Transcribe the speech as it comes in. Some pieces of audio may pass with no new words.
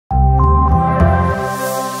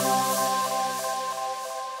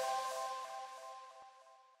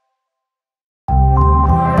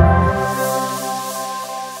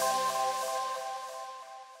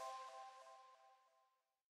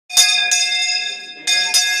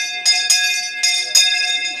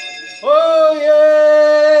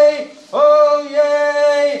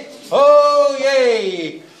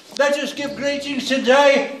greetings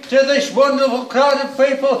today to this wonderful crowd of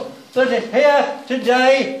people that are here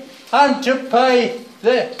today and to pay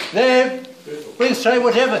we'll say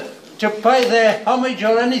whatever, to pay their homage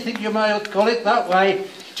or anything you may call it that way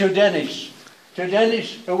to Dennis. To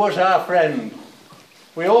Dennis, who was our friend.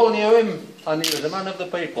 We all knew him and he was a man of the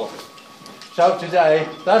people. So today,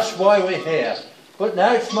 that's why we're here. But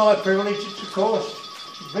now it's my privilege, of course,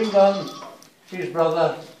 to bring on his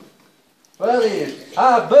brother. Where he is?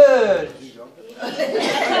 Our bird! Come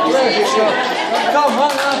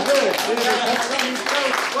on, our bird! What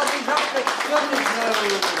is happening? Goodness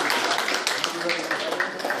knows!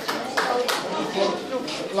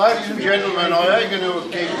 Ladies and gentlemen, I am going to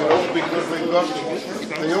keep it up because we've got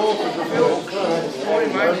the authors of the book.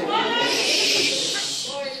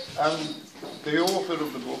 And the author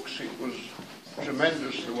of the books, it was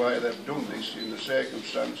tremendous the way they've done this in the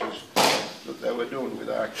circumstances that they were done with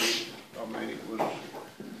our kids. I mean, it was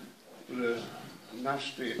a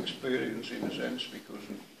nasty experience in a sense because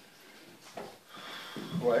of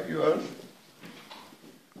what you are.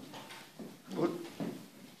 But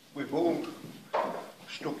we've all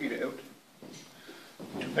stuck it out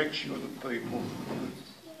to make sure that people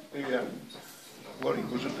hear what it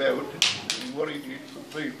was about and what he did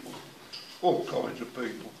for people, all kinds of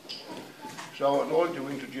people. So I'd like to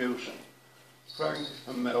introduce Frank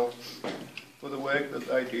and Mel for the work that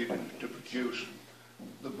they did to produce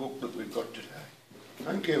the book that we've got today.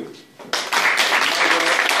 Thank you.